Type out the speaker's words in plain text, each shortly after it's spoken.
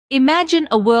Imagine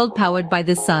a world powered by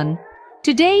the sun.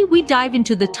 Today, we dive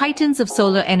into the titans of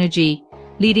solar energy.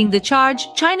 Leading the charge,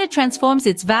 China transforms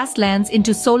its vast lands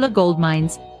into solar gold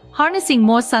mines, harnessing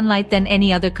more sunlight than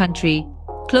any other country.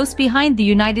 Close behind, the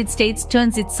United States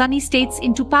turns its sunny states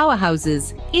into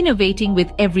powerhouses, innovating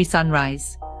with every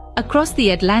sunrise. Across the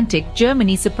Atlantic,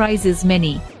 Germany surprises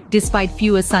many. Despite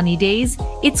fewer sunny days,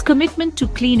 its commitment to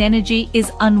clean energy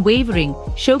is unwavering,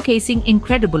 showcasing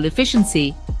incredible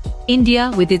efficiency.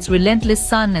 India, with its relentless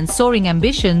sun and soaring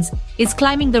ambitions, is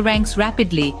climbing the ranks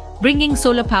rapidly, bringing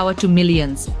solar power to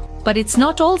millions. But it's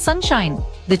not all sunshine.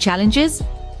 The challenges?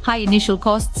 High initial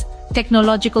costs,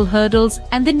 technological hurdles,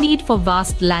 and the need for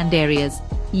vast land areas.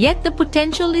 Yet the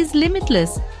potential is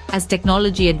limitless. As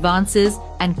technology advances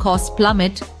and costs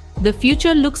plummet, the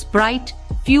future looks bright,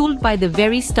 fueled by the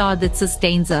very star that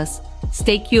sustains us.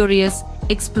 Stay curious,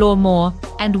 explore more,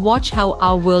 and watch how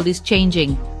our world is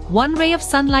changing, one ray of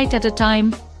sunlight at a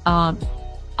time.